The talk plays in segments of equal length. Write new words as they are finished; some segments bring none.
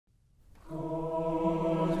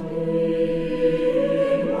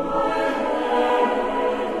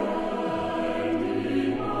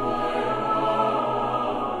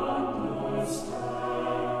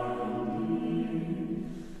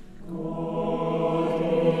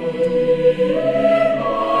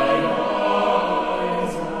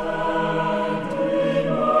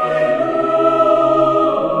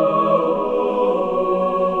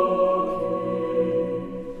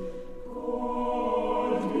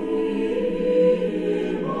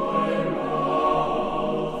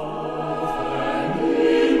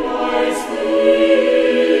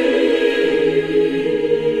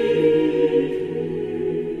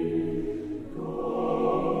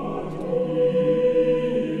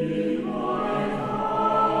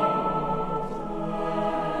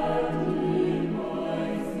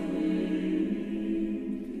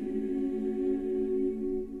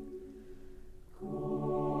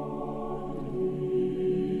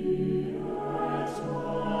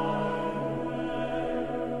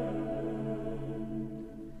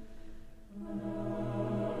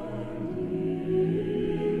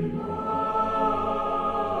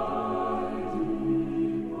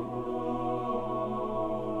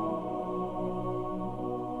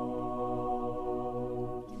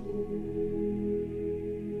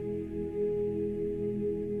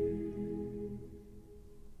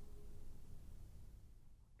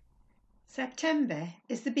September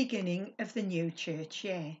is the beginning of the new church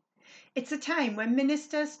year. It's a time when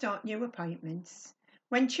ministers start new appointments,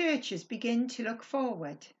 when churches begin to look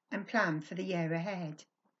forward and plan for the year ahead.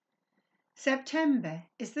 September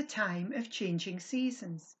is the time of changing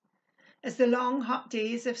seasons, as the long hot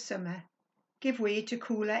days of summer give way to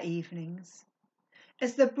cooler evenings,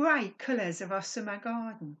 as the bright colours of our summer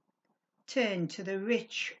garden turn to the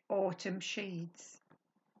rich autumn shades.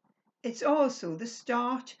 It's also the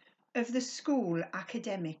start of the school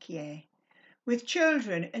academic year, with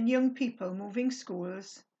children and young people moving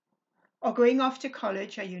schools or going off to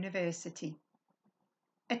college or university.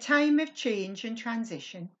 A time of change and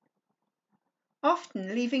transition,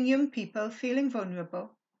 often leaving young people feeling vulnerable,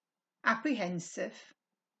 apprehensive,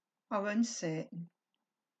 or uncertain.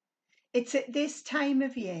 It's at this time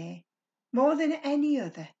of year, more than any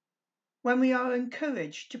other, when we are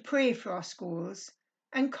encouraged to pray for our schools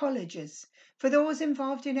and colleges, for those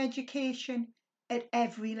involved in education at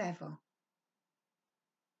every level.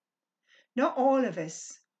 Not all of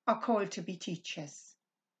us are called to be teachers,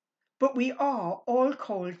 but we are all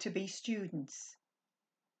called to be students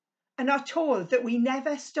and are told that we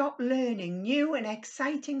never stop learning new and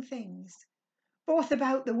exciting things, both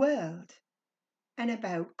about the world and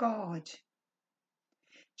about God.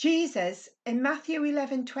 Jesus in Matthew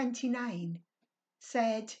 11:29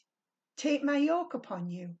 said, "Take my yoke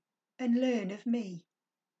upon you and learn of me."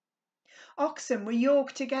 Oxen were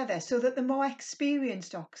yoked together so that the more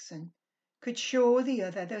experienced oxen could show the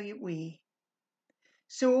other the way.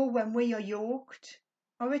 So when we are yoked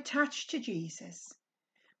or attached to Jesus,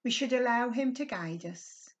 we should allow him to guide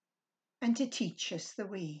us and to teach us the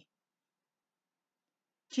way.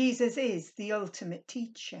 Jesus is the ultimate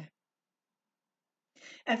teacher.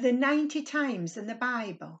 Of the 90 times in the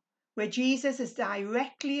Bible where Jesus is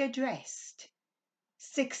directly addressed,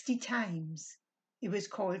 60 times he was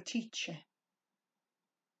called teacher.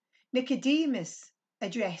 Nicodemus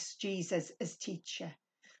addressed Jesus as teacher,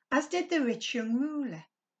 as did the rich young ruler.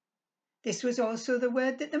 This was also the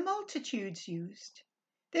word that the multitudes used.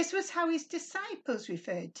 This was how his disciples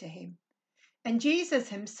referred to him. And Jesus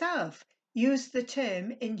himself used the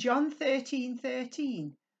term in John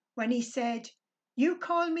 13:13 when he said, "You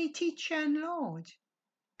call me teacher and Lord,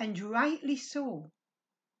 and rightly so,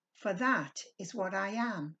 for that is what I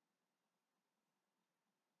am."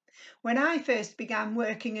 When I first began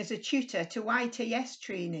working as a tutor to YTS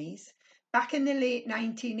trainees back in the late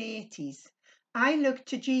 1980s, I looked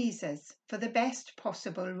to Jesus for the best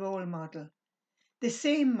possible role model, the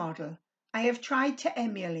same model I have tried to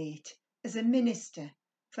emulate as a minister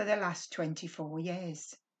for the last 24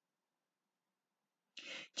 years.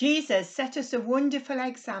 Jesus set us a wonderful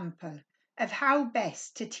example of how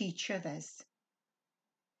best to teach others.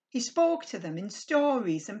 He spoke to them in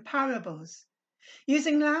stories and parables,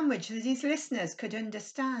 using language that his listeners could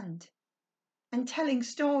understand and telling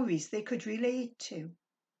stories they could relate to.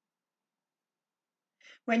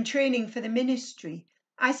 When training for the ministry,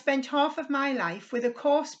 I spent half of my life with a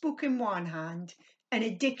course book in one hand and a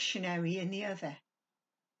dictionary in the other.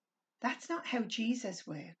 That's not how Jesus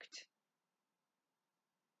worked.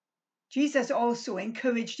 Jesus also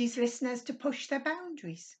encouraged his listeners to push their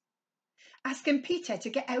boundaries, asking Peter to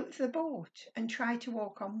get out of the boat and try to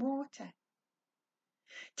walk on water,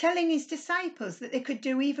 telling his disciples that they could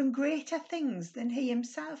do even greater things than he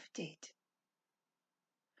himself did.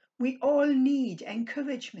 We all need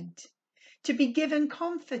encouragement, to be given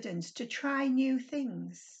confidence to try new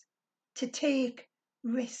things, to take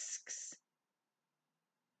risks.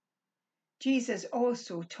 Jesus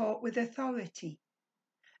also taught with authority,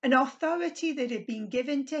 an authority that had been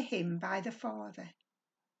given to him by the Father.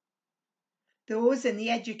 Those in the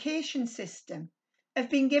education system have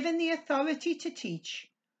been given the authority to teach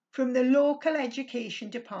from the local education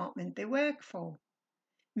department they work for.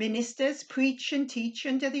 Ministers preach and teach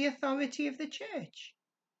under the authority of the church.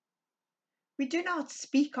 We do not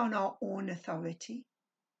speak on our own authority,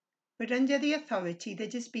 but under the authority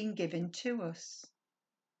that has been given to us.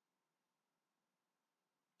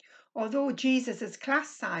 Although Jesus' class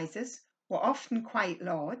sizes were often quite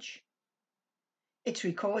large, it's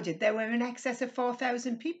recorded there were in excess of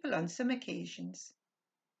 4,000 people on some occasions.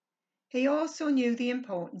 He also knew the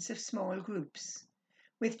importance of small groups,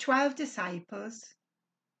 with 12 disciples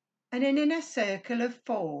and an inner circle of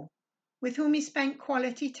 4 with whom he spent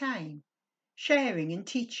quality time, sharing and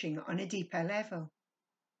teaching on a deeper level.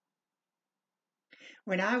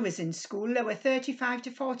 When I was in school, there were 35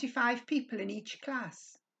 to 45 people in each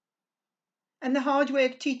class, and the hard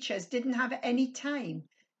work teachers didn't have any time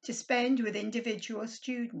to spend with individual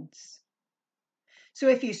students. So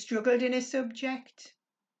if you struggled in a subject,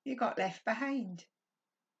 you got left behind.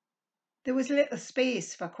 there was little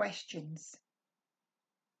space for questions.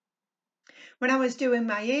 When I was doing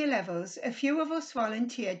my A-levels, a few of us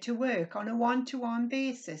volunteered to work on a one-to-one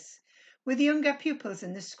basis with younger pupils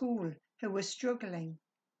in the school who were struggling.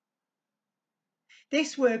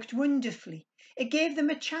 This worked wonderfully. It gave them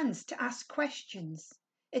a chance to ask questions.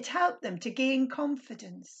 It helped them to gain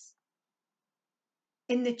confidence.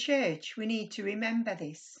 In the church, we need to remember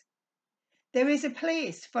this. There is a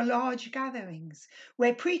place for large gatherings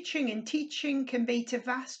where preaching and teaching can be to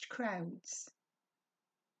vast crowds,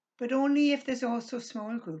 but only if there's also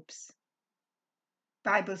small groups.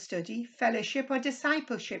 Bible study, fellowship or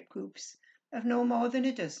discipleship groups of no more than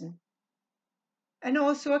a dozen. And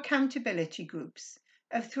also accountability groups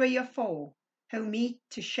of 3 or 4 who meet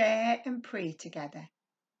to share and pray together.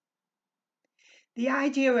 The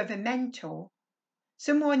idea of a mentor,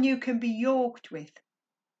 someone you can be yoked with,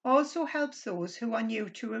 also helps those who are new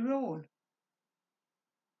to a role.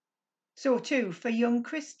 So too for young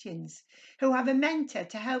Christians who have a mentor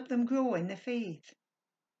to help them grow in the faith.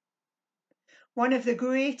 One of the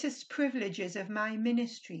greatest privileges of my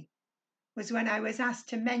ministry was when I was asked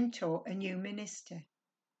to mentor a new minister.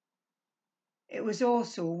 It was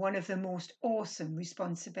also one of the most awesome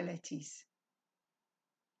responsibilities.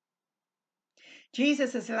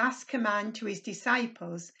 Jesus' last command to his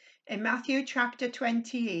disciples in Matthew chapter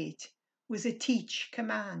 28 was a teach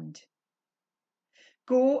command.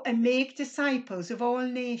 Go and make disciples of all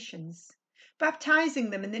nations, baptizing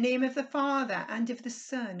them in the name of the Father and of the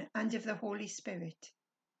Son and of the Holy Spirit,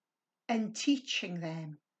 and teaching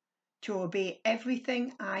them to obey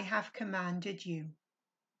everything I have commanded you.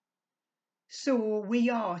 So we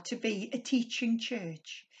are to be a teaching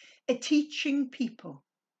church, a teaching people.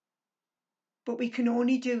 But we can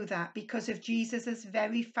only do that because of Jesus'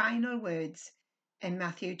 very final words in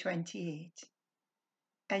Matthew 28.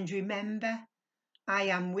 And remember, I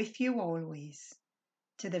am with you always,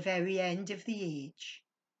 to the very end of the age.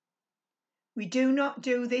 We do not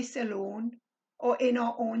do this alone or in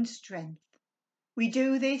our own strength. We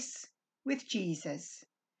do this with Jesus,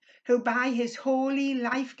 who by his holy,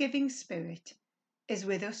 life-giving Spirit is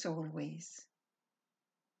with us always.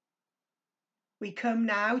 We come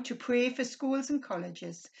now to pray for schools and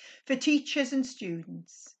colleges, for teachers and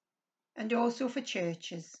students, and also for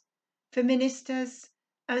churches, for ministers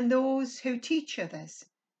and those who teach others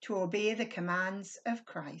to obey the commands of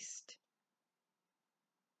Christ.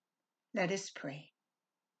 Let us pray.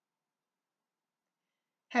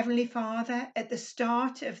 Heavenly Father, at the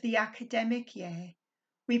start of the academic year,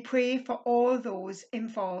 we pray for all those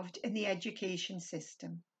involved in the education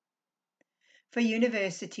system, for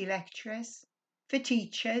university lecturers, for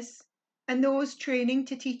teachers, and those training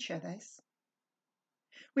to teach others.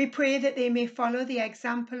 We pray that they may follow the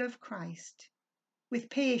example of Christ with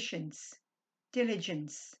patience,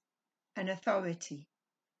 diligence, and authority.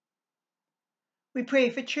 We pray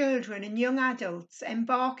for children and young adults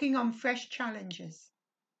embarking on fresh challenges,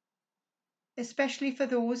 especially for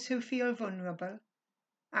those who feel vulnerable,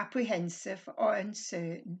 apprehensive, or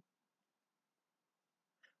uncertain.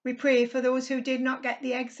 We pray for those who did not get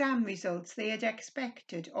the exam results they had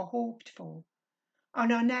expected or hoped for,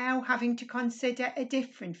 and are now having to consider a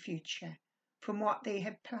different future from what they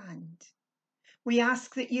had planned. We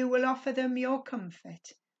ask that you will offer them your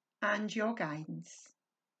comfort and your guidance.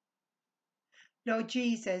 Lord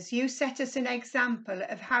Jesus, you set us an example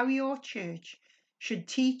of how your church should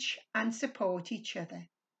teach and support each other.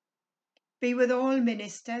 Be with all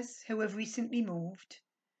ministers who have recently moved,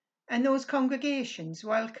 and those congregations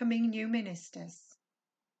welcoming new ministers.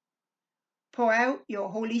 Pour out your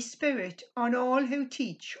Holy Spirit on all who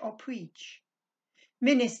teach or preach,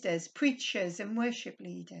 ministers, preachers, and worship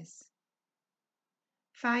leaders.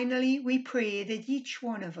 Finally, we pray that each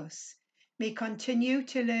one of us may continue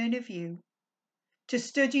to learn of you, to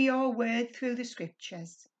study your word through the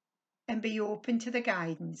scriptures, and be open to the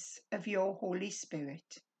guidance of your Holy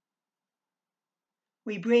Spirit.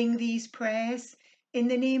 We bring these prayers in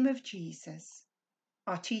the name of Jesus,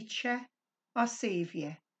 our teacher, our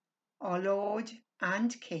Saviour, our Lord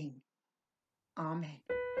and King. Amen.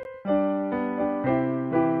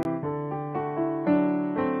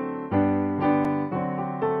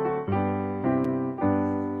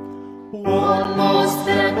 One more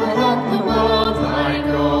step along the world I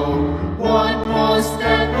go, one more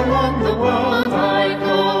step along the world I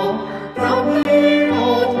go, from the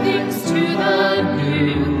old things to the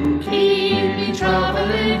new. Keep me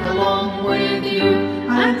travelling along with you,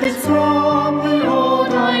 and it's from the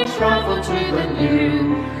old I travel to the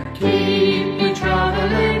new. Keep me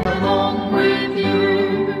travelling along with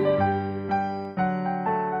you.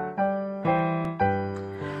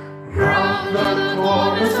 Round the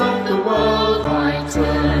corners of the world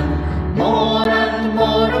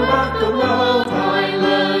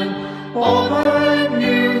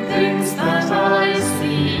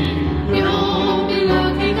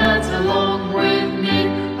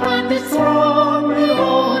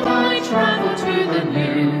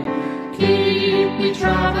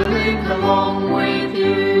along with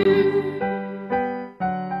you.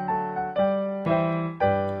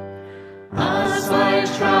 As I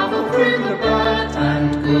travel through the bad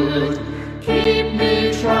and good, keep me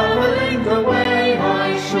traveling the way I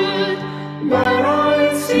should. Where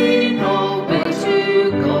I see no way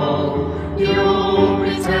to go, you'll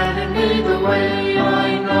be telling me the way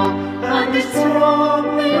I know. And it's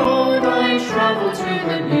from the old I travel to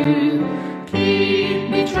the new, keep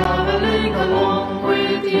me traveling along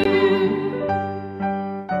with you.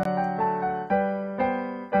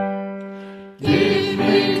 Give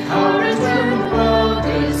me courage when the world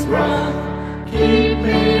is rough, keep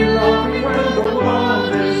me loving when the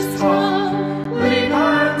world is tough. Lead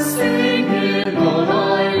and sing in all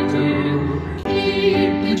I do,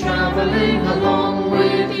 keep me traveling along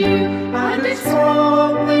with you. And it's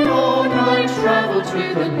from the old I travel to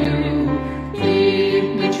the new, keep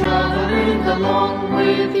me traveling along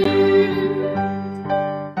with you.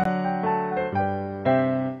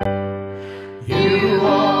 You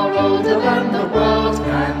are older than the world